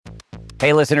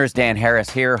Hey listeners, Dan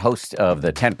Harris here, host of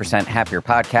the 10% Happier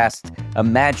podcast.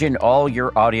 Imagine all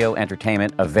your audio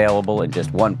entertainment available in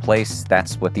just one place.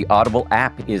 That's what the Audible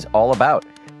app is all about.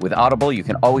 With Audible, you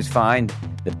can always find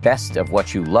the best of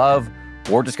what you love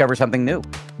or discover something new.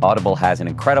 Audible has an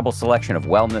incredible selection of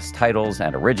wellness titles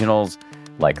and originals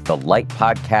like The Light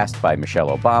Podcast by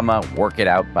Michelle Obama, Work It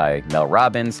Out by Mel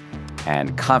Robbins,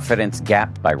 and Confidence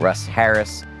Gap by Russ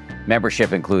Harris.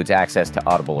 Membership includes access to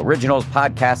Audible Originals,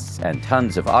 podcasts, and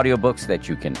tons of audiobooks that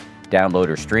you can download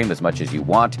or stream as much as you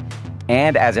want.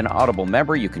 And as an Audible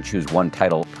member, you can choose one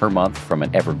title per month from an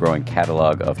ever-growing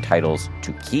catalog of titles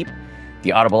to keep.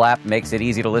 The Audible app makes it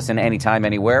easy to listen anytime,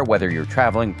 anywhere, whether you're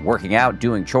traveling, working out,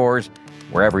 doing chores,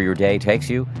 wherever your day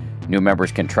takes you. New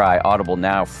members can try Audible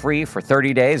now free for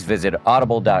 30 days. Visit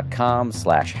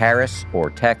audible.com/Harris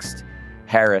or text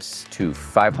Harris to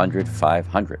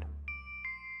 500-500.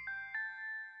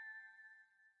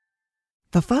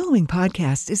 The following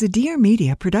podcast is a Dear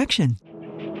Media production.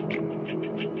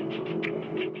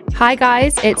 Hi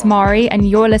guys, it's Mari and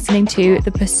you're listening to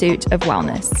The Pursuit of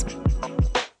Wellness.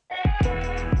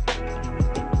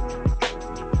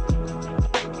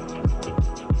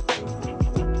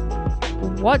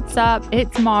 What's up?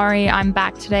 It's Mari. I'm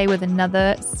back today with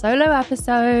another solo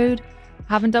episode. I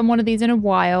haven't done one of these in a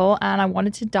while and I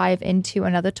wanted to dive into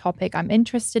another topic I'm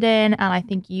interested in and I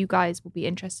think you guys will be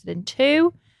interested in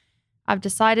too. I've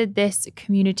decided this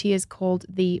community is called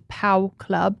the POW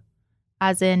Club,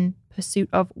 as in Pursuit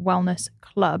of Wellness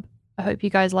Club. I hope you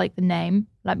guys like the name.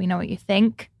 Let me know what you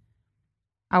think.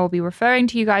 I will be referring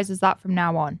to you guys as that from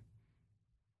now on.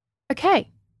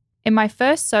 Okay. In my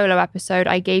first solo episode,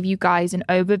 I gave you guys an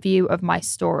overview of my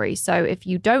story. So if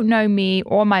you don't know me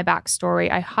or my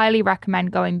backstory, I highly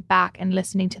recommend going back and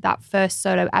listening to that first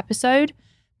solo episode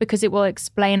because it will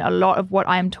explain a lot of what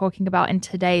I am talking about in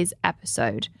today's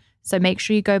episode. So make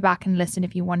sure you go back and listen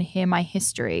if you want to hear my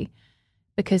history.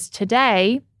 Because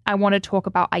today, I want to talk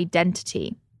about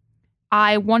identity.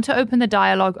 I want to open the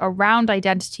dialogue around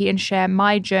identity and share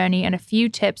my journey and a few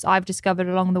tips I've discovered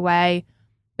along the way,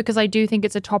 because I do think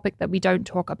it's a topic that we don't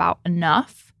talk about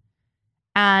enough.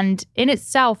 And in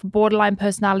itself, borderline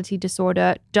personality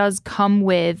disorder does come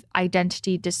with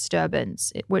identity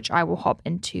disturbance, which I will hop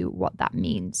into what that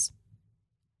means.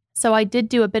 So I did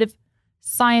do a bit of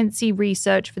sciencey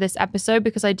research for this episode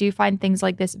because I do find things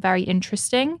like this very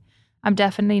interesting. I'm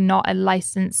definitely not a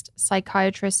licensed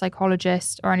psychiatrist,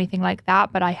 psychologist, or anything like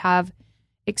that, but I have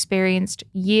experienced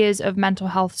years of mental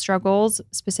health struggles,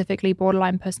 specifically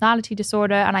borderline personality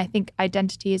disorder, and I think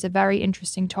identity is a very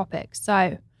interesting topic.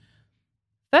 So,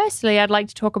 firstly, I'd like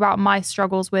to talk about my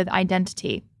struggles with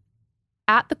identity.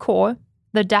 At the core,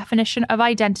 the definition of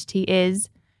identity is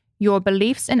your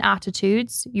beliefs and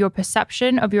attitudes, your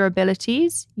perception of your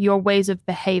abilities, your ways of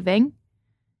behaving,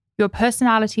 your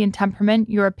personality and temperament,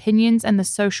 your opinions, and the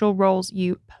social roles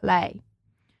you play.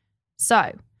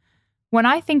 So, when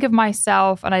I think of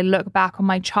myself and I look back on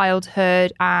my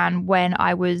childhood and when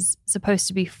I was supposed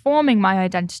to be forming my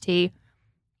identity,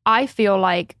 I feel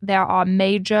like there are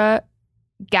major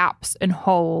gaps and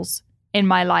holes in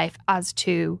my life as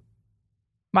to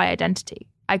my identity.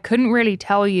 I couldn't really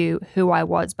tell you who I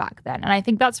was back then. And I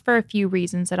think that's for a few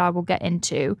reasons that I will get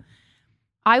into.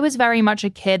 I was very much a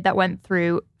kid that went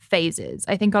through phases.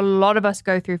 I think a lot of us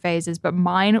go through phases, but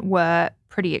mine were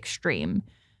pretty extreme.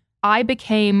 I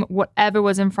became whatever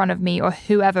was in front of me or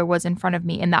whoever was in front of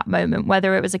me in that moment,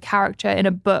 whether it was a character in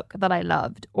a book that I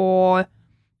loved or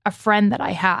a friend that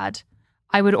I had.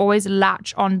 I would always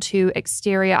latch onto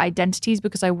exterior identities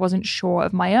because I wasn't sure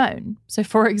of my own. So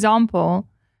for example,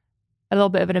 a little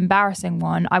bit of an embarrassing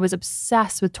one, I was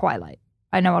obsessed with Twilight.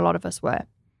 I know a lot of us were.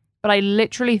 But I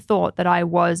literally thought that I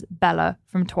was Bella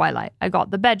from Twilight. I got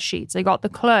the bed sheets, I got the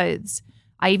clothes.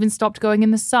 I even stopped going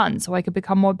in the sun so I could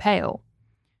become more pale.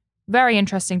 Very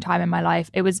interesting time in my life.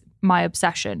 It was my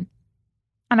obsession.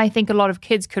 And I think a lot of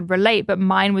kids could relate, but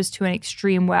mine was to an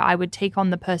extreme where I would take on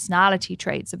the personality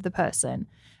traits of the person.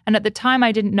 And at the time,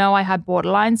 I didn't know I had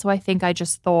borderline, so I think I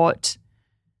just thought,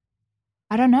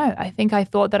 I don't know. I think I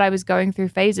thought that I was going through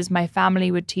phases. My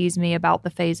family would tease me about the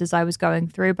phases I was going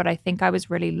through, but I think I was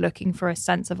really looking for a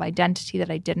sense of identity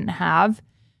that I didn't have.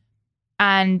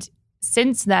 And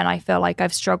since then, I feel like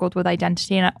I've struggled with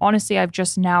identity. And honestly, I've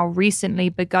just now recently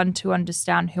begun to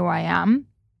understand who I am.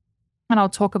 And I'll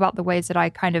talk about the ways that I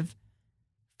kind of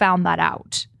found that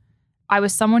out. I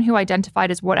was someone who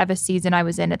identified as whatever season I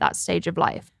was in at that stage of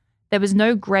life. There was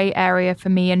no gray area for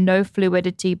me and no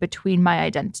fluidity between my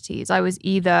identities. I was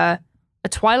either a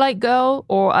Twilight girl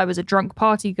or I was a drunk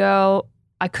party girl.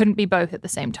 I couldn't be both at the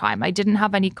same time. I didn't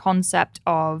have any concept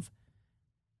of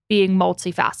being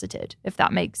multifaceted, if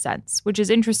that makes sense, which is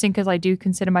interesting because I do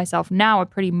consider myself now a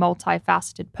pretty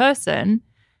multifaceted person.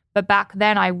 But back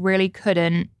then, I really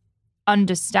couldn't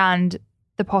understand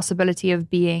the possibility of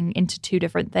being into two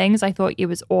different things. I thought it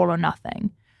was all or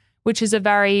nothing, which is a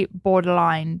very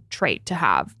borderline trait to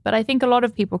have. But I think a lot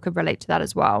of people could relate to that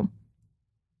as well.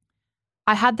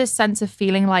 I had this sense of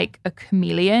feeling like a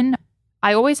chameleon.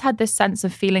 I always had this sense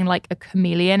of feeling like a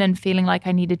chameleon and feeling like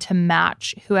I needed to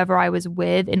match whoever I was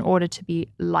with in order to be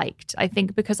liked. I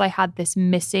think because I had this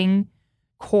missing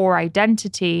core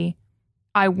identity,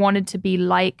 I wanted to be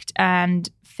liked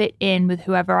and fit in with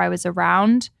whoever I was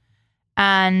around.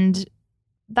 And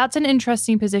that's an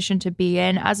interesting position to be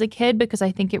in as a kid because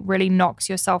I think it really knocks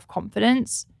your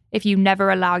self-confidence if you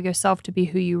never allow yourself to be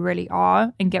who you really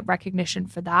are and get recognition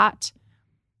for that.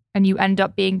 And you end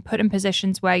up being put in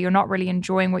positions where you're not really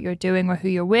enjoying what you're doing or who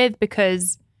you're with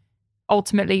because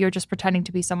ultimately you're just pretending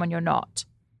to be someone you're not.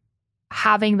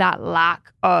 Having that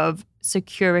lack of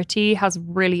security has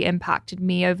really impacted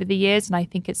me over the years, and I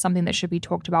think it's something that should be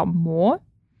talked about more.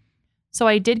 So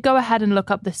I did go ahead and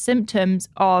look up the symptoms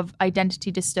of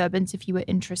identity disturbance if you were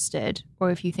interested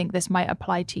or if you think this might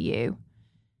apply to you.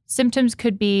 Symptoms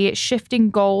could be shifting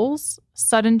goals,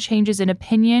 sudden changes in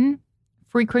opinion,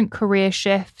 frequent career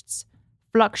shifts,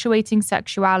 fluctuating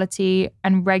sexuality,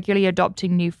 and regularly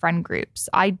adopting new friend groups.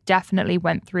 I definitely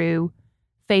went through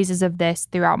phases of this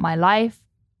throughout my life.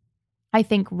 I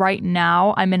think right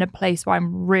now I'm in a place where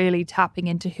I'm really tapping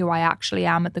into who I actually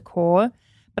am at the core,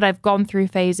 but I've gone through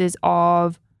phases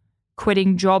of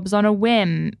quitting jobs on a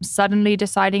whim, suddenly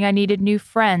deciding I needed new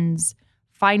friends,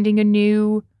 finding a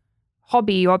new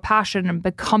hobby or passion and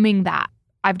becoming that.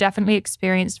 I've definitely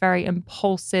experienced very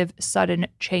impulsive, sudden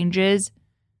changes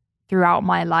throughout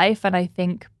my life. And I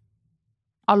think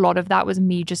a lot of that was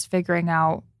me just figuring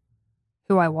out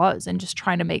who I was and just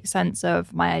trying to make sense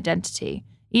of my identity.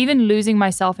 Even losing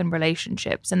myself in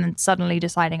relationships and then suddenly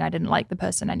deciding I didn't like the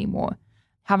person anymore.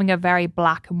 Having a very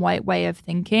black and white way of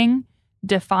thinking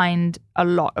defined a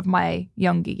lot of my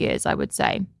younger years, I would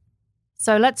say.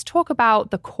 So let's talk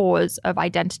about the cause of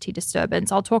identity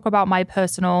disturbance. I'll talk about my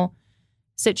personal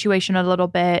situation a little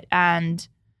bit, and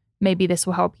maybe this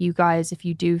will help you guys if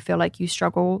you do feel like you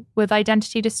struggle with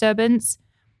identity disturbance.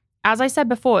 As I said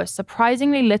before,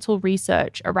 surprisingly little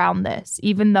research around this,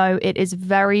 even though it is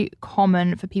very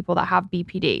common for people that have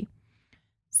BPD.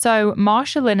 So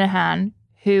Marsha Linehan,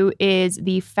 who is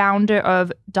the founder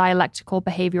of dialectical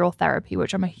behavioral therapy,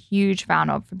 which I'm a huge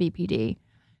fan of for BPD,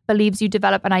 believes you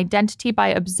develop an identity by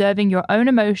observing your own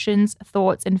emotions,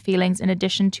 thoughts, and feelings in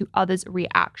addition to others'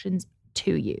 reactions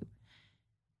to you.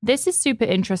 This is super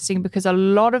interesting because a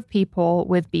lot of people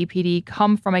with BPD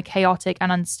come from a chaotic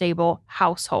and unstable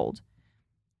household.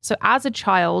 So as a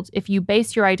child, if you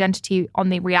base your identity on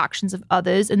the reactions of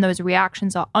others and those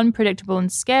reactions are unpredictable and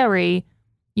scary,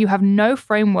 you have no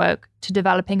framework to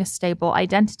developing a stable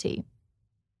identity.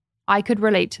 I could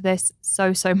relate to this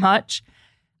so much.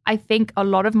 I think a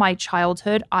lot of my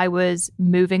childhood, I was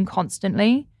moving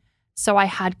constantly. So I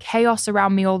had chaos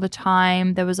around me all the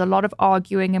time. There was a lot of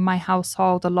arguing in my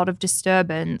household, a lot of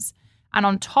disturbance. And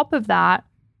on top of that,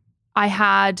 I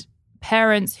had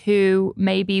parents who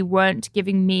maybe weren't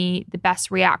giving me the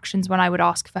best reactions when I would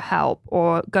ask for help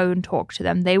or go and talk to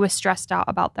them. They were stressed out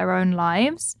about their own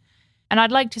lives. And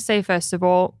I'd like to say, first of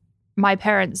all, my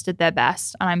parents did their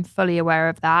best, and I'm fully aware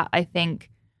of that. I think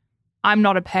I'm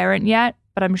not a parent yet,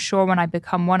 but I'm sure when I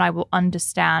become one, I will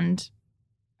understand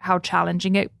how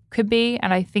challenging it could be.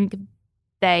 And I think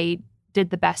they did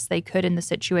the best they could in the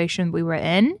situation we were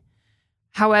in.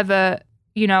 However,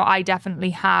 I definitely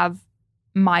have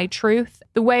my truth.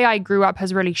 The way I grew up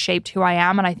has really shaped who I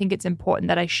am. And I think it's important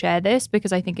that I share this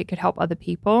because I think it could help other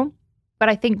people. But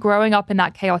I think growing up in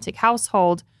that chaotic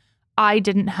household, I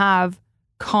didn't have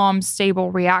calm,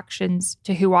 stable reactions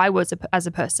to who I was as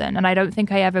a person. And I don't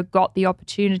think I ever got the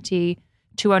opportunity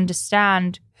to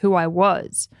understand who I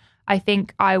was. I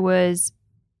think I was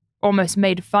almost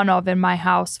made fun of in my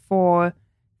house for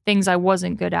things I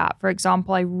wasn't good at. For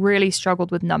example, I really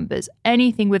struggled with numbers.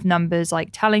 Anything with numbers, like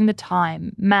telling the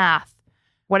time, math,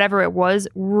 whatever it was,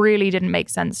 really didn't make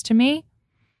sense to me.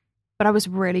 But I was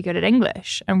really good at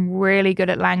English and really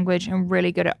good at language and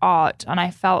really good at art. And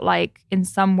I felt like in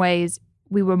some ways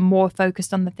we were more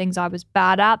focused on the things I was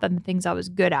bad at than the things I was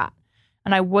good at.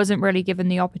 And I wasn't really given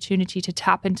the opportunity to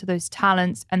tap into those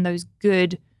talents and those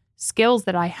good skills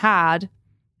that I had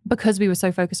because we were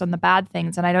so focused on the bad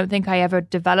things. And I don't think I ever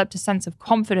developed a sense of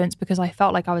confidence because I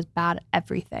felt like I was bad at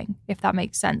everything, if that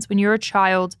makes sense. When you're a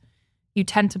child, you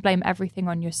tend to blame everything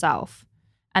on yourself.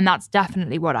 And that's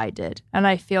definitely what I did. And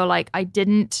I feel like I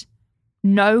didn't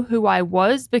know who I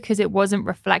was because it wasn't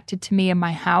reflected to me in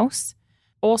my house.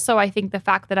 Also, I think the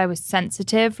fact that I was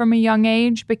sensitive from a young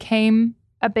age became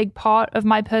a big part of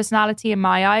my personality in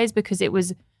my eyes because it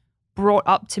was brought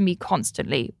up to me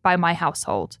constantly by my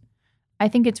household. I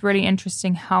think it's really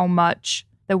interesting how much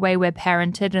the way we're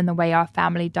parented and the way our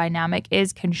family dynamic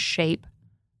is can shape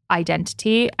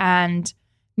identity. And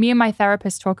me and my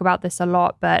therapist talk about this a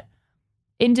lot, but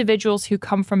individuals who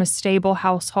come from a stable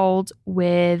household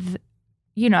with,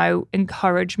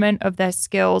 encouragement of their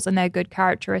skills and their good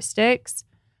characteristics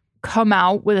come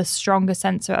out with a stronger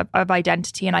sense of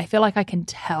identity. And I feel like I can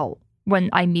tell when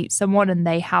I meet someone and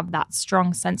they have that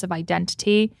strong sense of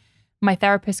identity. My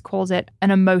therapist calls it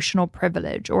an emotional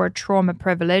privilege or a trauma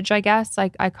privilege, I guess. I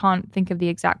can't think of the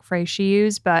exact phrase she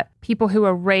used, but people who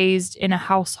are raised in a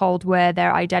household where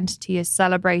their identity is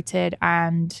celebrated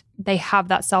and they have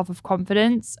that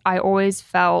self-confidence, I always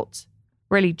felt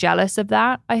really jealous of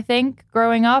that, I think,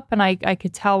 growing up. And I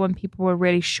could tell when people were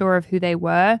really sure of who they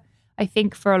were. I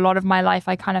think for a lot of my life,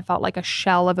 I kind of felt like a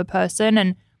shell of a person.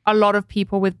 And a lot of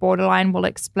people with borderline will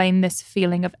explain this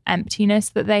feeling of emptiness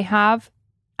that they have.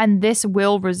 And this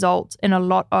will result in a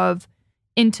lot of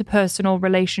interpersonal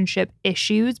relationship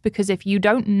issues, because if you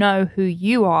don't know who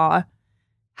you are,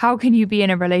 how can you be in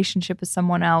a relationship with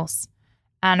someone else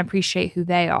and appreciate who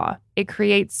they are? It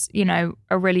creates, a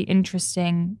really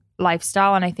interesting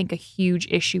lifestyle, and I think a huge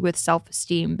issue with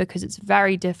self-esteem, because it's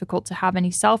very difficult to have any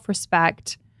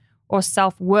self-respect or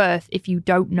self-worth if you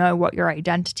don't know what your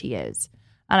identity is.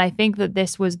 And I think that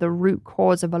this was the root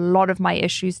cause of a lot of my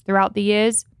issues throughout the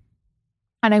years.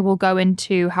 And I will go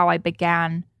into how I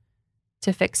began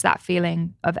to fix that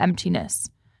feeling of emptiness.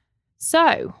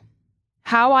 So,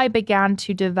 how I began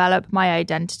to develop my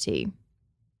identity.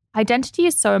 Identity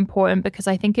is so important because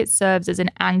I think it serves as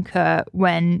an anchor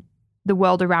when the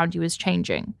world around you is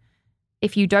changing.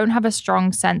 If you don't have a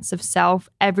strong sense of self,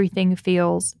 everything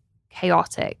feels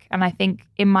chaotic. And I think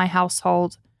in my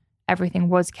household, everything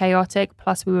was chaotic.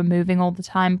 Plus, we were moving all the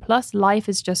time. Plus, life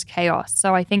is just chaos.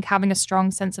 So I think having a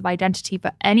strong sense of identity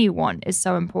for anyone is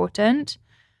so important.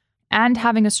 And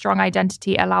having a strong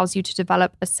identity allows you to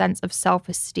develop a sense of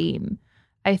self-esteem.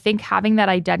 I think having that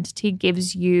identity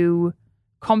gives you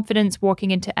confidence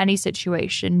walking into any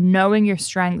situation, knowing your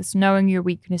strengths, knowing your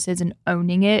weaknesses, and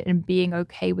owning it and being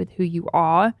okay with who you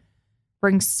are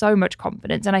brings so much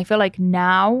confidence. And I feel like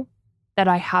now that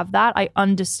I have that, I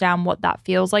understand what that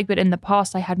feels like. But in the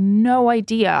past, I had no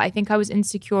idea. I think I was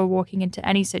insecure walking into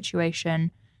any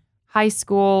situation. High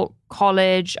school,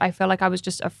 college, I felt like I was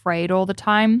just afraid all the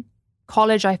time.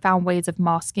 College, I found ways of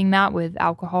masking that with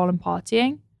alcohol and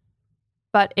partying.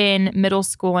 But in middle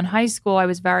school and high school, I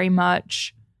was very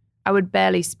much, I would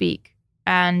barely speak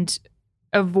and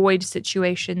avoid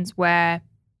situations where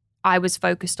I was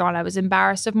focused on. I was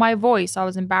embarrassed of my voice. I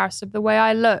was embarrassed of the way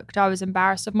I looked. I was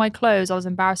embarrassed of my clothes. I was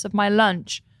embarrassed of my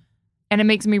lunch. And it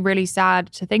makes me really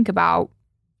sad to think about,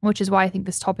 which is why I think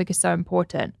this topic is so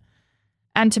important.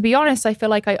 And to be honest, I feel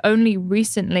like I only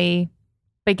recently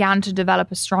began to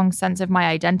develop a strong sense of my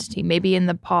identity, maybe in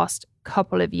the past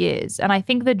couple of years. And I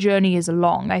think the journey is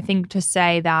long. I think to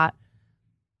say that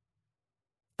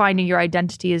finding your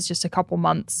identity is just a couple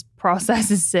months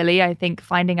process is silly. I think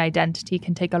finding identity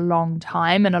can take a long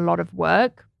time and a lot of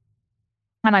work.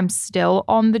 And I'm still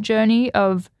on the journey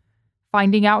of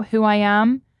finding out who I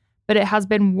am. But it has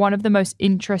been one of the most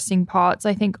interesting parts,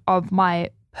 I think, of my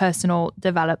personal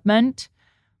development.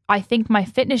 I think my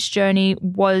fitness journey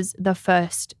was the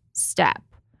first step.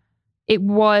 It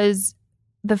was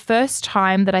the first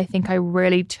time that I think I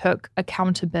really took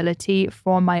accountability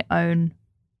for my own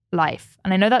life.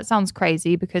 And I know that sounds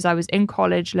crazy because I was in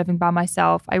college living by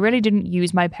myself. I really didn't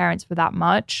use my parents for that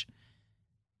much,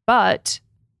 but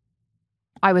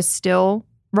I was still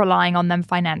relying on them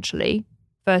financially,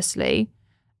 firstly.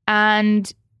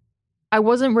 And I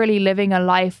wasn't really living a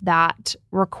life that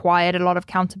required a lot of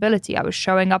accountability. I was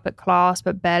showing up at class,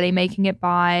 but barely making it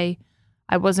by.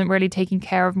 I wasn't really taking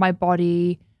care of my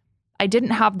body. I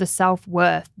didn't have the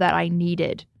self-worth that I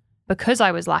needed because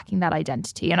I was lacking that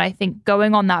identity. And I think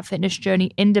going on that fitness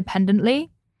journey independently,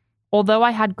 although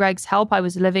I had Greg's help, I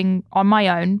was living on my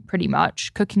own pretty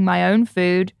much, cooking my own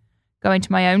food, going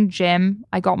to my own gym.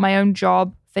 I got my own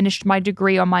job, finished my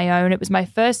degree on my own. It was my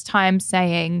first time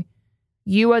saying,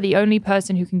 you are the only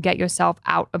person who can get yourself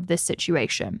out of this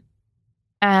situation.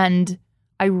 And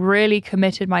I really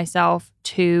committed myself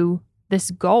to this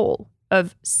goal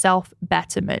of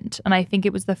self-betterment. And I think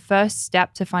it was the first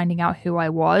step to finding out who I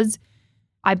was.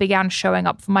 I began showing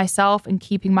up for myself and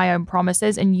keeping my own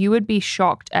promises. And you would be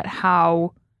shocked at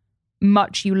how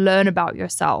much you learn about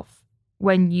yourself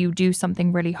when you do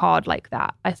something really hard like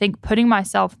that. I think putting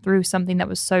myself through something that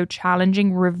was so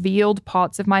challenging revealed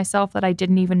parts of myself that I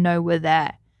didn't even know were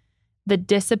there. The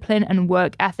discipline and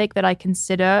work ethic that I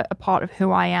consider a part of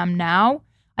who I am now,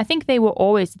 I think they were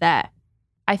always there.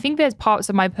 I think there's parts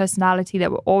of my personality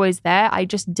that were always there. I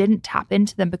just didn't tap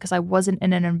into them because I wasn't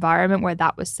in an environment where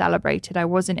that was celebrated. I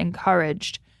wasn't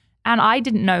encouraged. And I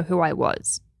didn't know who I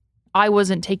was. I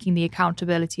wasn't taking the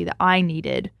accountability that I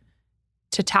needed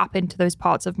to tap into those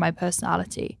parts of my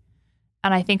personality.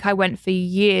 And I think I went for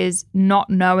years not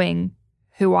knowing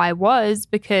who I was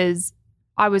because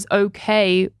I was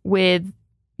okay with,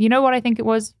 you know what I think it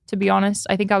was, to be honest?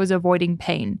 I think I was avoiding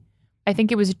pain. I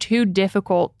think it was too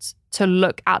difficult to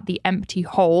look at the empty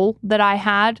hole that I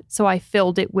had. So I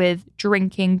filled it with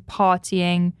drinking,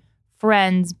 partying,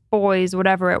 friends, boys,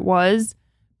 whatever it was,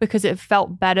 because it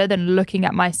felt better than looking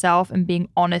at myself and being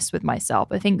honest with myself.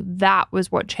 I think that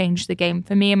was what changed the game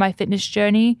for me in my fitness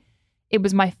journey. It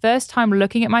was my first time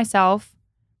looking at myself,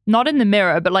 not in the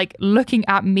mirror, but like looking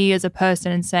at me as a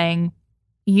person and saying,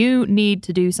 you need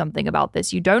to do something about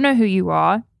this. You don't know who you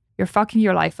are. You're fucking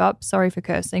your life up. Sorry for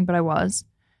cursing, but I was.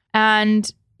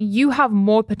 And you have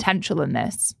more potential than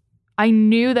this. I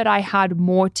knew that I had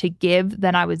more to give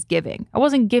than I was giving. I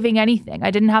wasn't giving anything.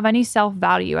 I didn't have any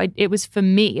self-value. It was for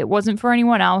me. It wasn't for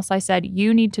anyone else. I said,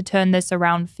 you need to turn this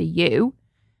around for you.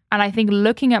 And I think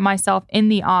looking at myself in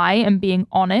the eye and being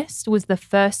honest was the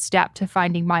first step to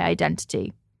finding my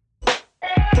identity.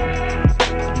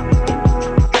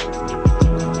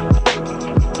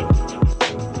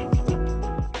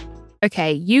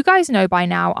 Okay, you guys know by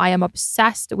now I am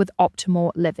obsessed with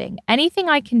optimal living. Anything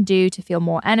I can do to feel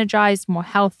more energized, more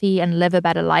healthy, and live a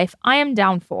better life, I am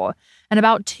down for. And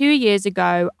about 2 years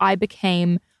ago, I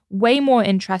became way more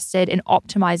interested in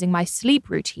optimizing my sleep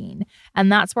routine.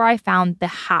 And that's where I found the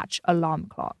Hatch alarm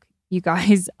clock. You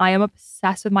guys, I am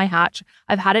obsessed with my Hatch.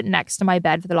 I've had it next to my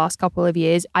bed for the last couple of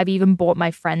years. I've even bought my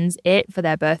friends it for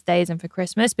their birthdays and for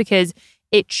Christmas because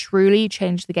it truly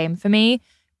changed the game for me.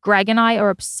 Greg and I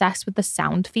are obsessed with the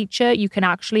sound feature. You can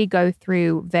actually go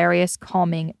through various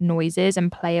calming noises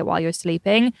and play it while you're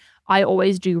sleeping. I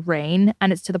always do rain,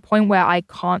 and it's to the point where I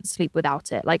can't sleep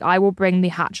without it. Like, I will bring the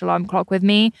Hatch alarm clock with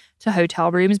me to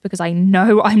hotel rooms because I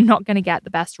know I'm not going to get the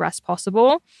best rest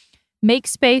possible. Make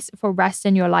space for rest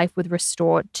in your life with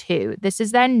Restore 2. This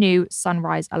is their new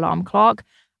sunrise alarm clock.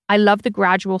 I love the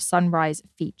gradual sunrise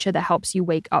feature that helps you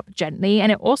wake up gently,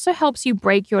 and it also helps you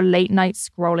break your late night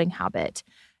scrolling habit.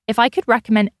 If I could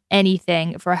recommend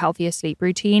anything for a healthier sleep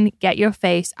routine, get your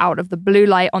face out of the blue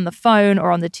light on the phone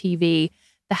or on the TV.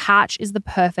 The Hatch is the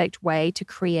perfect way to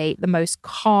create the most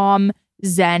calm,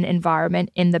 zen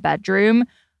environment in the bedroom.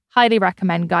 Highly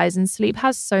recommend, guys. And sleep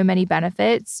has so many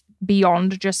benefits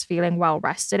beyond just feeling well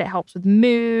rested. It helps with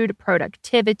mood,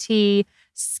 productivity,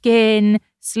 skin.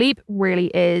 Sleep really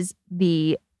is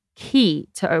the key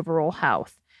to overall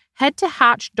health. Head to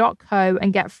hatch.co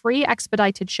and get free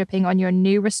expedited shipping on your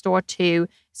new Restore 2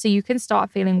 so you can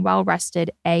start feeling well-rested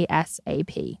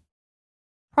ASAP.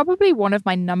 Probably one of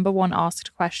my number one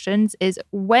asked questions is,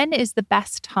 when is the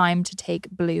best time to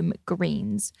take Bloom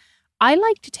greens? I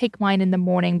like to take mine in the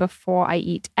morning before I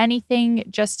eat anything,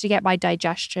 just to get my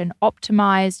digestion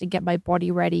optimized and get my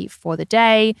body ready for the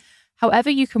day.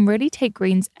 However, you can really take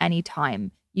greens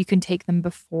anytime. You can take them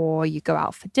before you go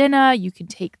out for dinner. You can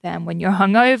take them when you're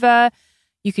hungover.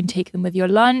 You can take them with your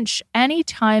lunch. Any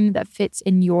time that fits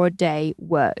in your day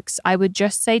works. I would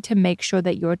just say to make sure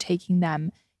that you're taking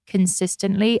them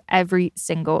consistently every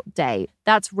single day.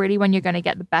 That's really when you're going to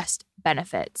get the best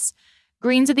benefits.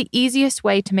 Greens are the easiest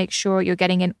way to make sure you're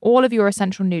getting in all of your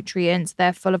essential nutrients.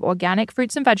 They're full of organic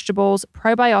fruits and vegetables,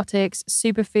 probiotics,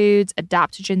 superfoods,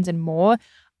 adaptogens, and more.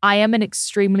 I am an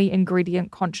extremely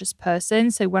ingredient conscious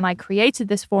person. So when I created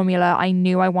this formula, I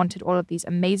knew I wanted all of these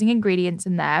amazing ingredients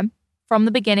in there. From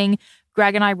the beginning,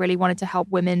 Greg and I really wanted to help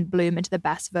women bloom into the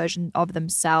best version of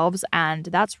themselves. And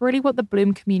that's really what the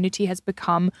Bloom community has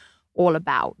become all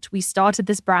about. We started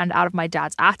this brand out of my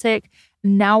dad's attic.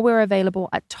 Now we're available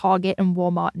at Target and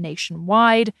Walmart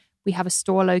nationwide. We have a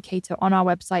store locator on our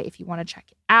website if you want to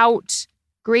check it out.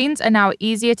 Greens are now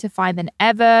easier to find than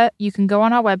ever. You can go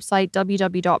on our website,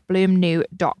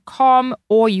 www.bloomnew.com,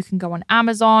 or you can go on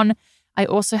Amazon. I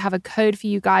also have a code for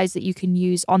you guys that you can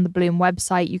use on the Bloom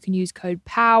website. You can use code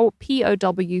POW,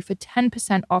 P-O-W, for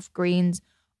 10% off greens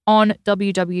on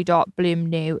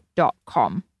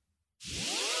www.bloomnew.com.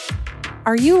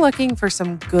 Are you looking for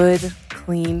some good,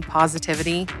 clean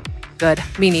positivity? Good,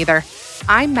 me neither.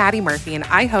 I'm Maddie Murphy, and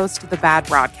I host The Bad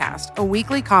Broadcast, a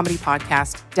weekly comedy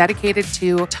podcast dedicated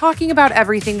to talking about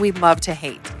everything we love to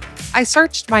hate. I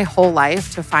searched my whole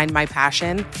life to find my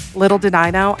passion. Little did I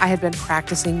know I had been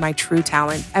practicing my true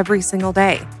talent every single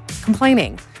day,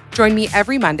 complaining. Join me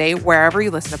every Monday wherever you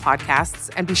listen to podcasts,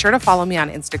 and be sure to follow me on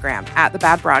Instagram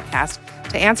 @TheBadBroadcast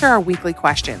to answer our weekly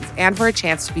questions and for a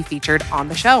chance to be featured on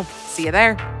the show. See you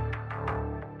there.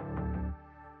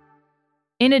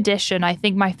 In addition, I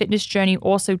think my fitness journey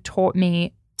also taught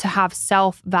me to have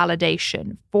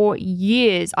self-validation. For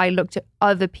years, I looked at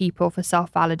other people for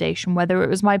self-validation, whether it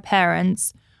was my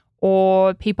parents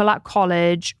or people at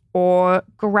college or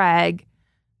Greg.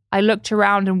 I looked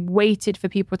around and waited for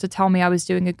people to tell me I was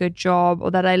doing a good job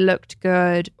or that I looked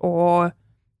good or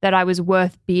that I was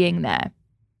worth being there.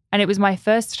 And it was my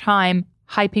first time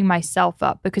hyping myself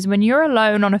up, because when you're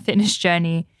alone on a fitness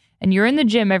journey and you're in the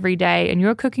gym every day and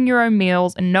you're cooking your own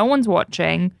meals and no one's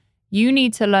watching, you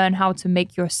need to learn how to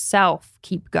make yourself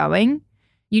keep going.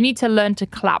 You need to learn to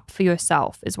clap for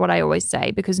yourself, is what I always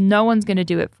say, because no one's going to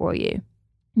do it for you.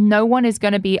 No one is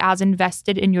going to be as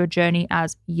invested in your journey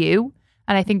as you.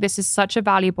 And I think this is such a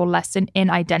valuable lesson in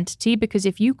identity, because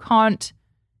if you can't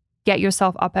get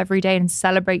yourself up every day and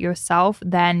celebrate yourself,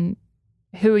 then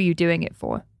who are you doing it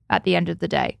for at the end of the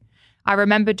day? I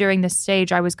remember during this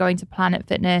stage, I was going to Planet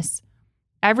Fitness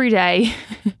every day,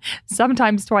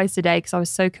 sometimes twice a day, because I was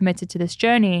so committed to this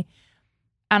journey.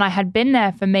 And I had been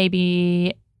there for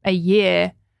maybe a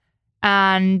year,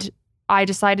 and I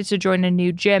decided to join a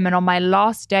new gym. And on my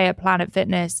last day at Planet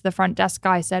Fitness, the front desk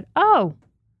guy said, "Oh,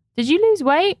 did you lose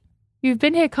weight? You've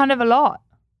been here kind of a lot."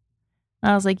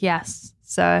 And I was like, "Yes,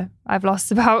 sir, I've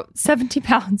lost about 70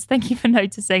 pounds. Thank you for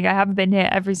noticing. I haven't been here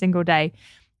every single day."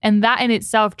 And that in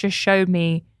itself just showed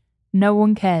me no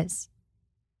one cares.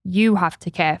 You have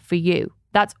to care for you.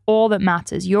 That's all that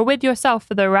matters. You're with yourself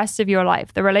for the rest of your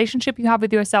life. The relationship you have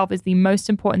with yourself is the most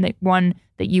important one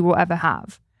that you will ever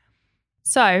have.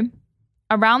 So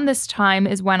around this time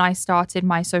is when I started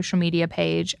my social media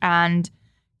page and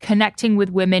connecting with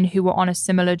women who were on a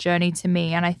similar journey to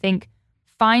me. And I think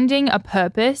finding a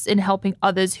purpose in helping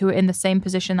others who are in the same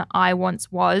position that I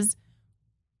once was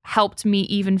helped me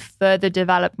even further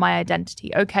develop my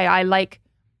identity. Okay, I like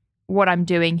what I'm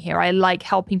doing here. I like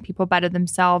helping people better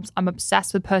themselves. I'm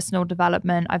obsessed with personal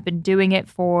development. I've been doing it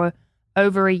for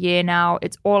over a year now.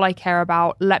 It's all I care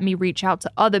about. Let me reach out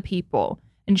to other people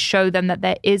and show them that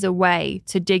there is a way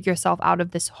to dig yourself out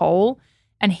of this hole.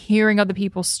 And hearing other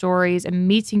people's stories and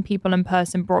meeting people in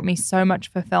person brought me so much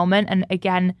fulfillment, and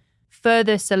again,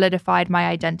 further solidified my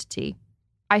identity.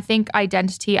 I think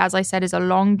identity, as I said, is a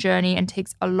long journey and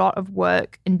takes a lot of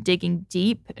work and digging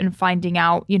deep and finding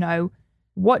out,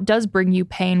 what does bring you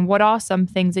pain? What are some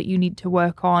things that you need to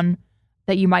work on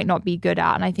that you might not be good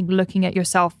at? And I think looking at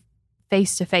yourself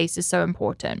face to face is so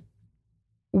important.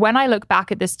 When I look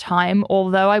back at this time,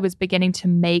 although I was beginning to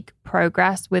make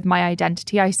progress with my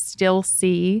identity, I still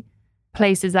see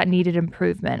places that needed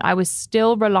improvement. I was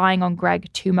still relying on Greg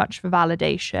too much for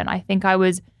validation. I think I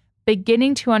was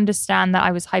beginning to understand that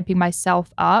I was hyping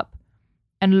myself up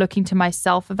and looking to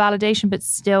myself for validation, but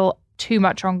still too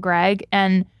much on Greg.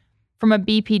 And from a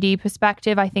BPD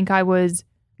perspective, I think I was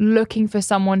looking for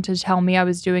someone to tell me I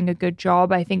was doing a good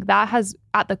job. I think that has,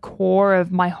 at the core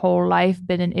of my whole life,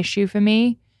 been an issue for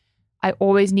me. I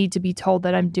always need to be told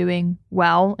that I'm doing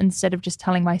well instead of just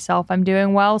telling myself I'm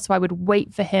doing well. So I would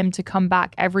wait for him to come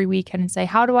back every weekend and say,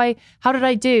 how did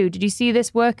I do? Did you see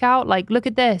this workout? Like, look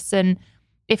at this. And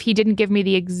if he didn't give me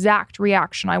the exact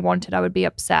reaction I wanted, I would be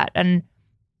upset. And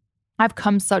I've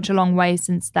come such a long way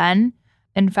since then.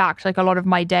 In fact, like a lot of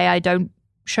my day, I don't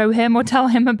show him or tell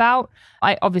him about.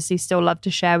 I obviously still love to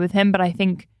share with him, but I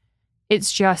think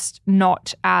it's just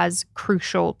not as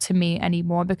crucial to me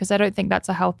anymore, because I don't think that's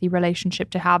a healthy relationship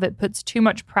to have. It puts too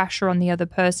much pressure on the other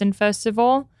person, first of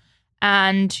all,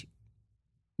 and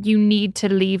you need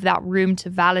to leave that room to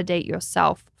validate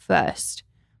yourself first.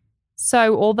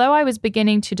 So although I was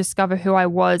beginning to discover who I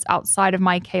was outside of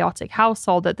my chaotic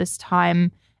household at this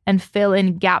time and fill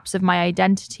in gaps of my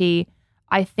identity,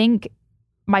 I think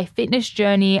my fitness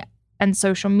journey and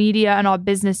social media and our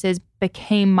businesses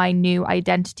became my new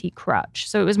identity crutch.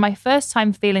 So it was my first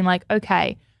time feeling like,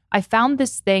 okay, I found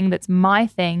this thing that's my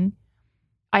thing.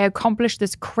 I accomplished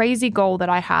this crazy goal that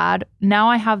I had. Now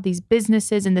I have these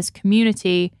businesses and this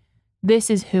community. This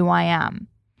is who I am.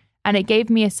 And it gave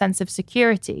me a sense of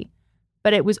security,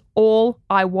 but it was all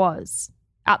I was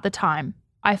at the time.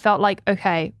 I felt like,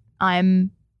 okay,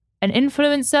 I'm an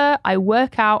influencer, I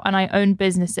work out, and I own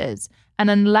businesses.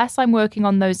 And unless I'm working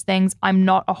on those things, I'm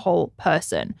not a whole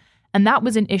person. And that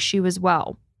was an issue as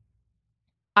well.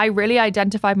 I really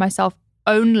identified myself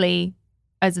only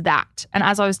as that. And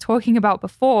as I was talking about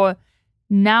before,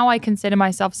 Now I consider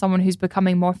myself someone who's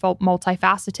becoming more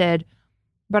multifaceted,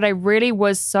 but I really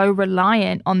was so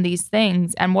reliant on these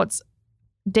things. And what's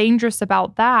dangerous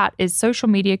about that is social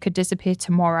media could disappear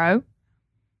tomorrow.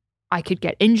 I could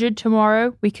get injured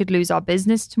tomorrow. We could lose our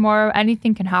business tomorrow.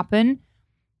 Anything can happen.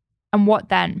 And what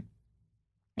then?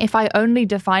 If I only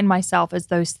define myself as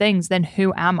those things, then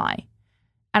who am I?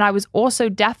 And I was also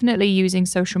definitely using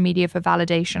social media for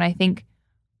validation. I think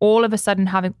all of a sudden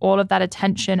having all of that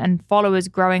attention and followers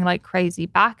growing like crazy.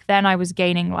 Back then I was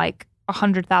gaining like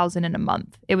 100,000 in a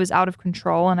month. It was out of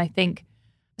control. And I think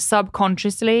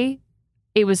subconsciously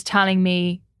it was telling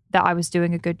me that I was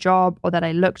doing a good job or that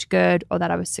I looked good or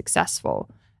that I was successful.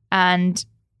 And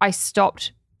I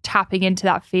stopped tapping into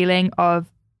that feeling of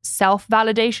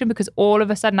self-validation because all of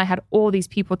a sudden I had all these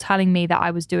people telling me that I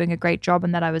was doing a great job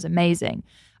and that I was amazing.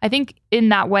 I think in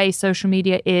that way, social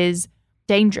media is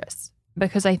dangerous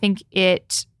because I think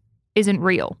it isn't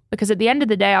real. Because at the end of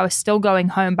the day, I was still going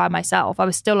home by myself. I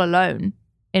was still alone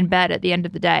in bed at the end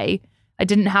of the day. I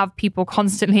didn't have people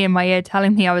constantly in my ear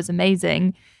telling me I was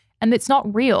amazing. And it's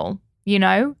not real, you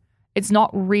know? It's not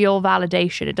real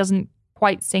validation. It doesn't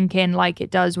quite sink in like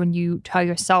it does when you tell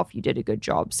yourself you did a good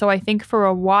job. So I think for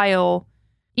a while,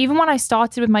 even when I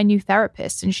started with my new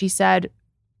therapist and she said,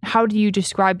 how do you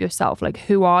describe yourself? Like,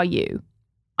 who are you?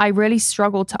 I really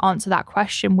struggled to answer that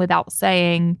question without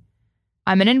saying,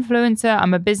 I'm an influencer,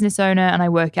 I'm a business owner, and I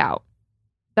work out.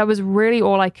 That was really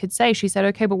all I could say. She said,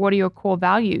 okay, but what are your core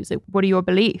values? Like, what are your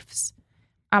beliefs?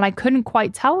 And I couldn't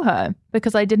quite tell her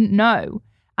because I didn't know.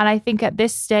 And I think at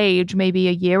this stage, maybe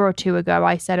a year or two ago,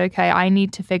 I said, okay, I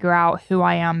need to figure out who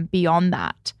I am beyond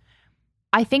that.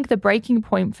 I think the breaking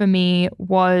point for me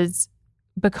was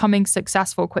becoming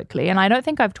successful quickly. And I don't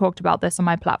think I've talked about this on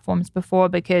my platforms before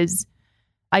because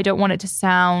I don't want it to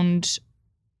sound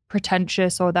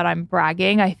pretentious or that I'm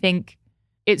bragging. I think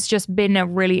it's just been a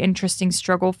really interesting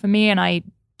struggle for me. And I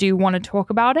do want to talk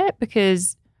about it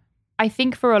because I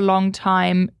think for a long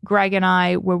time, Greg and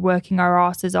I were working our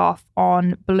asses off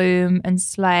on Bloom and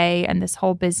Slay and this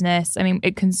whole business. I mean,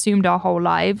 it consumed our whole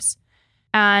lives.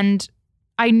 And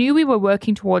I knew we were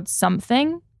working towards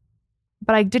something,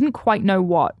 but I didn't quite know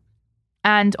what.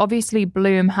 And obviously,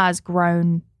 Bloom has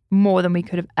grown more than we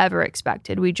could have ever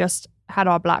expected. We just had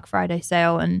our Black Friday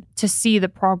sale, and to see the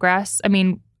progress, I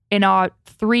mean, in our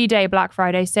 3-day Black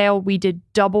Friday sale, we did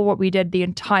double what we did the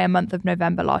entire month of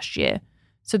November last year.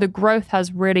 So the growth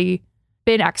has really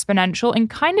been exponential in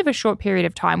kind of a short period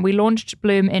of time. We launched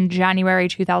Bloom in January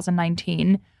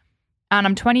 2019, and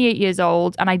I'm 28 years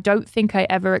old, and I don't think I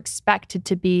ever expected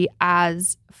to be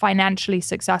as financially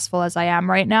successful as I am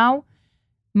right now.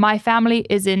 My family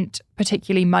isn't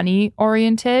particularly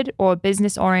money-oriented or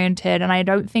business-oriented, and I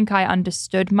don't think I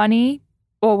understood money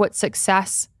or what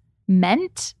success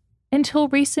meant until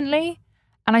recently.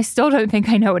 And I still don't think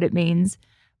I know what it means.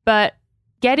 But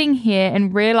getting here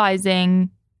and realizing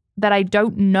that I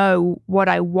don't know what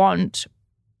I want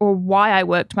or why I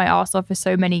worked my ass off for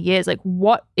so many years, like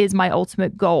what is my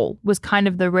ultimate goal, was kind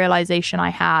of the realization I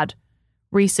had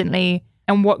recently,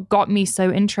 and what got me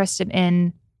so interested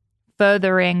in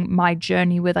furthering my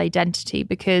journey with identity.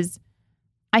 Because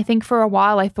I think for a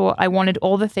while I thought I wanted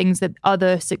all the things that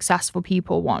other successful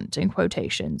people want, in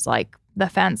quotations, like the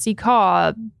fancy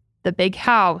car, the big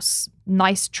house,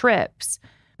 nice trips.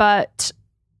 But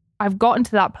I've gotten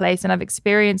to that place and I've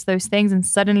experienced those things, and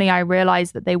suddenly I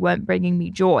realized that they weren't bringing me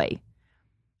joy.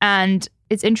 And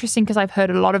it's interesting because I've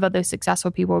heard a lot of other successful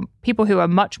people who are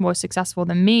much more successful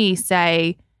than me,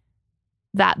 say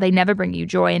that they never bring you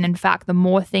joy. And in fact, the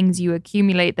more things you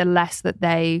accumulate, the less that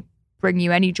they bring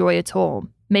you any joy at all.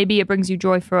 Maybe it brings you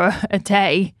joy for a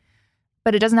day,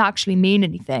 but it doesn't actually mean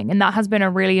anything. And that has been a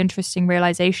really interesting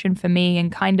realization for me,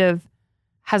 and kind of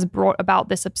has brought about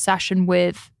this obsession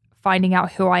with finding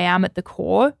out who I am at the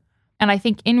core. And I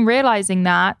think in realizing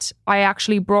that, I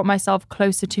actually brought myself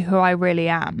closer to who I really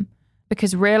am,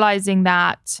 because realizing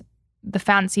that the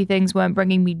fancy things weren't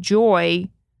bringing me joy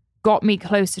got me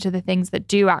closer to the things that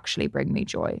do actually bring me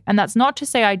joy. And that's not to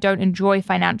say I don't enjoy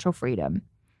financial freedom.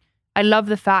 I love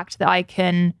the fact that I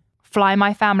can fly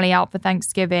my family out for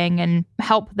Thanksgiving and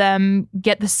help them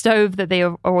get the stove that they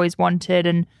have always wanted.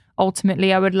 And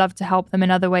ultimately, I would love to help them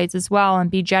in other ways as well, and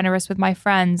be generous with my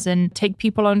friends and take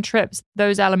people on trips.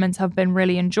 Those elements have been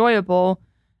really enjoyable,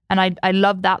 and I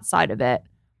love that side of it.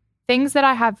 Things that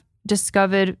I have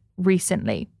discovered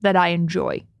recently that I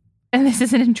enjoy. And this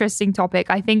is an interesting topic.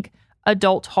 I think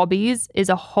adult hobbies is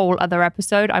a whole other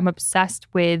episode. I'm obsessed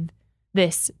with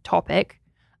this topic.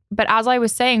 But as I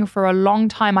was saying, for a long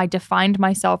time, I defined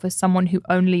myself as someone who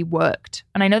only worked.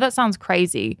 And I know that sounds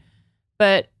crazy,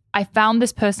 but I found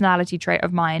this personality trait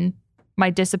of mine my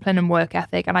discipline and work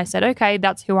ethic. And I said, okay,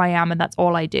 that's who I am and that's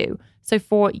all I do. So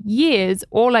for years,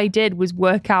 all I did was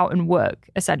work out and work,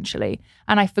 essentially.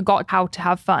 And I forgot how to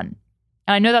have fun.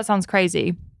 And I know that sounds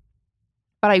crazy,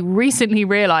 but I recently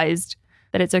realized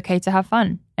that it's okay to have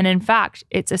fun. And in fact,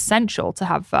 it's essential to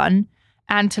have fun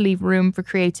and to leave room for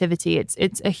creativity.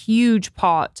 It's a huge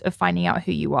part of finding out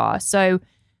who you are. So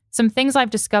some things I've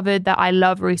discovered that I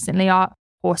love recently are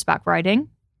horseback riding.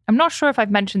 I'm not sure if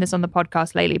I've mentioned this on the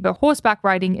podcast lately, but horseback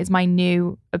riding is my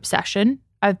new obsession.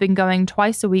 I've been going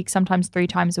twice a week, sometimes 3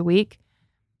 times a week.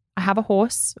 I have a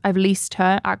horse. I've leased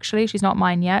her, actually. She's not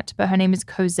mine yet, but her name is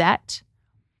Cosette.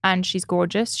 And she's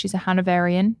gorgeous. She's a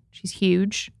Hanoverian. She's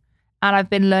huge. And I've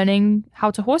been learning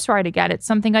how to horse ride again. It's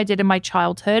something I did in my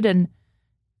childhood. And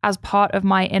as part of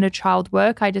my inner child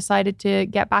work, I decided to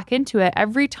get back into it.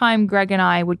 Every time Greg and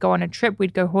I would go on a trip,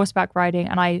 we'd go horseback riding.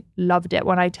 And I loved it.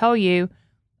 When I tell you,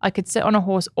 I could sit on a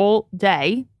horse all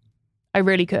day. I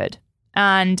really could.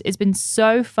 And it's been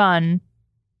so fun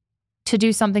to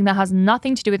do something that has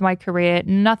nothing to do with my career,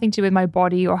 nothing to do with my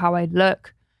body or how I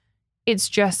look. It's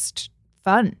just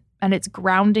fun. And it's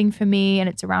grounding for me, and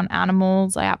it's around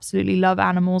animals. I absolutely love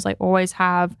animals. I always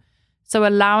have. So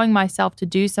allowing myself to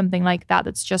do something like that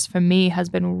that's just for me has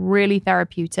been really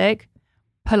therapeutic.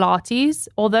 Pilates,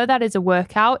 although that is a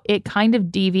workout, it kind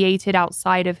of deviated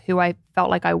outside of who I felt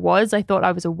like I was. I thought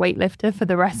I was a weightlifter for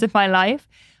the rest of my life.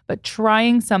 But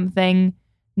trying something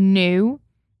new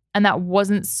and that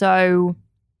wasn't so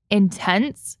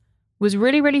intense was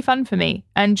really, really fun for me.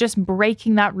 And just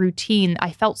breaking that routine,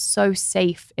 I felt so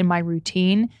safe in my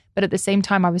routine. But at the same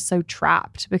time, I was so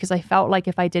trapped because I felt like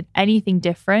if I did anything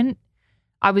different,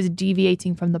 I was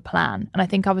deviating from the plan. And I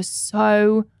think I was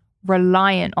so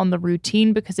reliant on the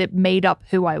routine because it made up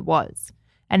who I was.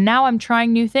 And now I'm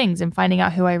trying new things and finding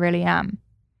out who I really am.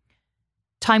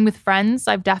 Time with friends,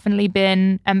 I've definitely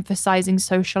been emphasizing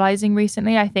socializing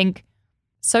recently. I think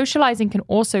socializing can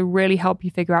also really help you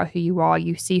figure out who you are.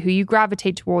 You see who you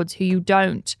gravitate towards, who you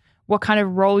don't, what kind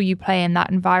of role you play in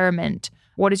that environment.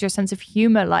 What is your sense of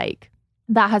humor like?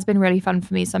 That has been really fun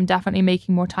for me. So I'm definitely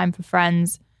making more time for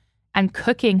friends. And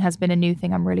cooking has been a new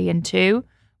thing I'm really into.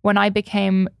 When I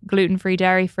became gluten-free,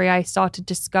 dairy-free, I started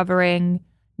discovering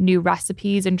new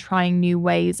recipes and trying new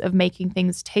ways of making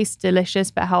things taste delicious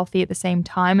but healthy at the same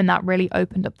time. And that really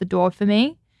opened up the door for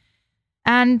me.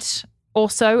 And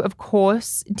also, of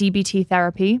course, DBT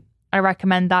therapy. I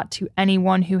recommend that to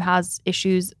anyone who has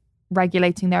issues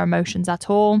regulating their emotions at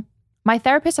all. My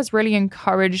therapist has really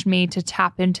encouraged me to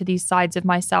tap into these sides of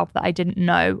myself that I didn't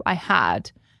know I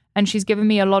had. And she's given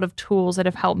me a lot of tools that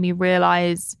have helped me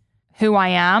realize who I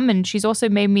am. And she's also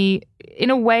made me, in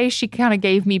a way, she kind of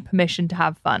gave me permission to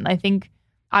have fun. I think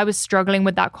I was struggling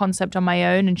with that concept on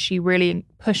my own, and she really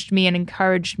pushed me and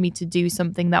encouraged me to do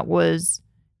something that was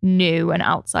new and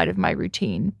outside of my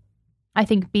routine. I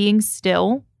think being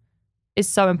still is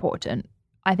so important.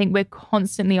 I think we're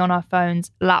constantly on our phones,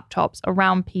 laptops,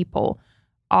 around people.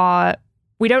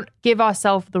 We don't give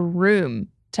ourselves the room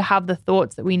to have the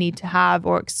thoughts that we need to have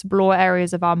or explore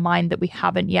areas of our mind that we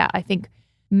haven't yet. I think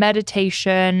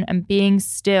meditation and being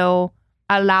still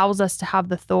allows us to have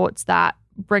the thoughts that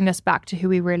bring us back to who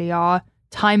we really are.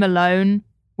 Time alone,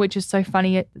 which is so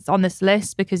funny, it's on this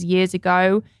list because years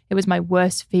ago, it was my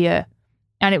worst fear.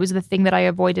 And it was the thing that I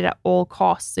avoided at all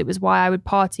costs. It was why I would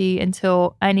party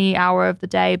until any hour of the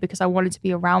day because I wanted to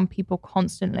be around people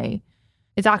constantly.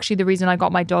 It's actually the reason I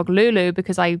got my dog Lulu,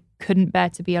 because I couldn't bear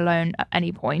to be alone at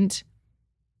any point.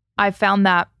 I found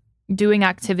that doing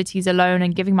activities alone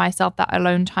and giving myself that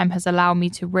alone time has allowed me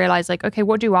to realize, like, okay,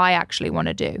 what do I actually want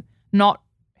to do? Not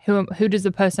who does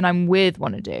the person I'm with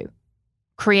want to do?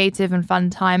 Creative and fun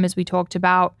time, as we talked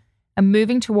about, and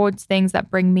moving towards things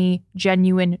that bring me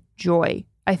genuine joy.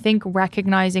 I think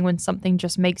recognizing when something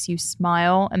just makes you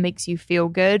smile and makes you feel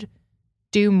good,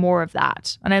 do more of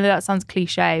that. I know that sounds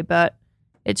cliche, but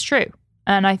it's true.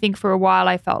 And I think for a while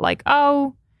I felt like,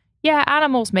 oh, yeah,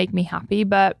 animals make me happy,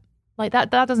 but like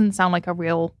that doesn't sound like a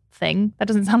real thing. That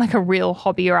doesn't sound like a real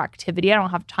hobby or activity. I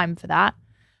don't have time for that.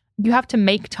 You have to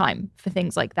make time for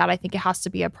things like that. I think it has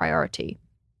to be a priority.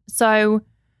 So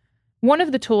one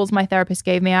of the tools my therapist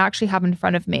gave me, I actually have in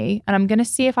front of me, and I'm going to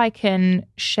see if I can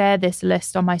share this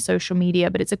list on my social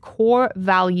media, but it's a core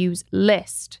values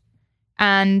list.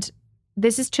 And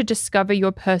this is to discover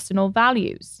your personal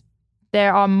values.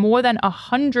 There are more than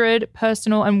 100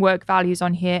 personal and work values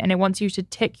on here, and it wants you to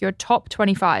tick your top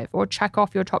 25 or check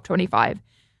off your top 25.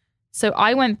 So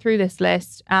I went through this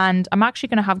list, and I'm actually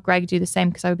going to have Greg do the same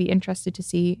because I would be interested to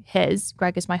see his.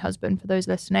 Greg is my husband, for those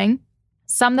listening.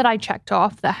 Some that I checked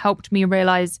off that helped me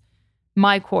realize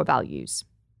my core values.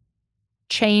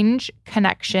 change,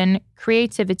 connection,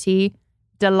 creativity,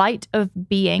 delight of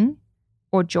being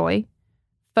or joy,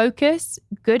 focus,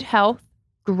 good health,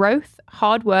 growth,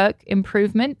 hard work,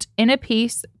 improvement, inner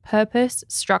peace, purpose,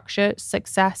 structure,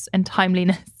 success, and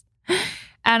timeliness.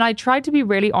 And I tried to be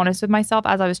really honest with myself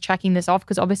as I was checking this off,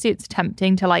 because obviously it's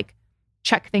tempting to like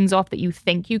check things off that you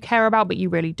think you care about, but you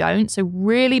really don't. So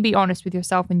really be honest with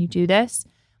yourself when you do this.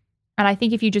 And I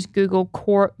think if you just Google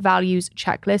core values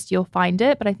checklist, you'll find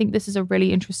it. But I think this is a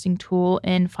really interesting tool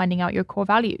in finding out your core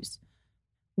values.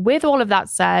 With all of that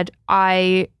said,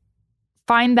 I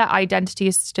find that identity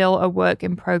is still a work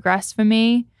in progress for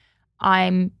me.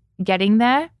 I'm getting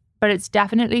there, but it's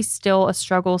definitely still a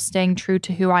struggle staying true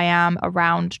to who I am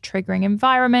around triggering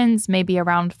environments, maybe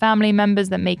around family members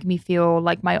that make me feel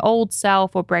like my old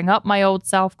self or bring up my old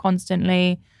self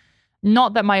constantly.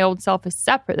 Not that my old self is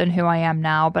separate than who I am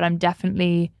now, but I'm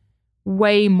definitely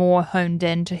way more honed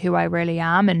in to who I really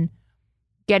am and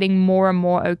getting more and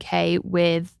more okay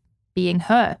with being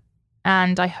her.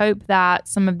 And I hope that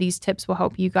some of these tips will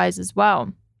help you guys as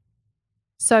well.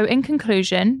 So in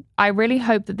conclusion, I really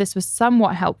hope that this was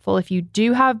somewhat helpful if you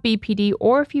do have BPD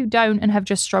or if you don't and have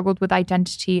just struggled with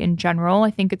identity in general. I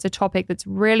think it's a topic that's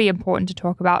really important to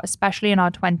talk about, especially in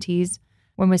our 20s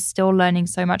when we're still learning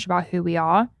so much about who we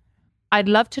are. I'd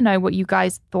love to know what you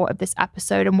guys thought of this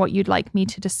episode and what you'd like me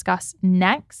to discuss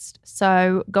next.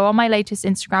 So go on my latest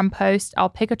Instagram post. I'll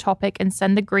pick a topic and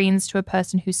send the greens to a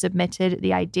person who submitted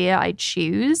the idea I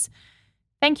choose.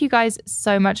 Thank you guys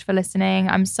so much for listening.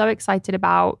 I'm so excited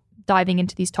about diving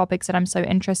into these topics that I'm so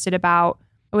interested about.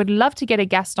 I would love to get a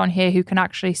guest on here who can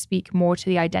actually speak more to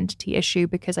the identity issue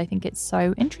because I think it's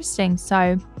so interesting.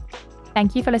 So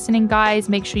thank you for listening, guys.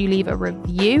 Make sure you leave a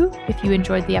review if you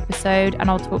enjoyed the episode, and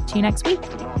I'll talk to you next week.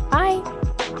 Bye.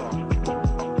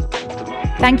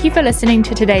 Thank you for listening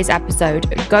to today's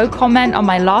episode. Go comment on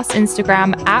my last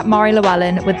Instagram at Mari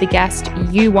Llewellyn with the guest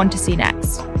you want to see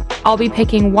next. I'll be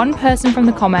picking one person from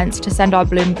the comments to send our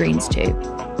Bloom Greens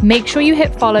to. Make sure you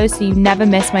hit follow so you never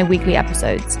miss my weekly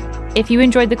episodes. If you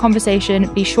enjoyed the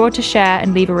conversation, be sure to share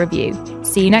and leave a review.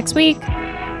 See you next week.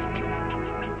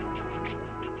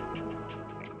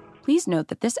 Please note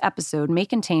that this episode may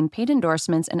contain paid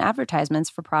endorsements and advertisements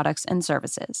for products and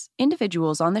services.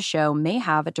 Individuals on the show may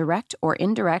have a direct or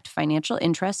indirect financial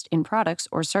interest in products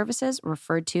or services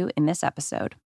referred to in this episode.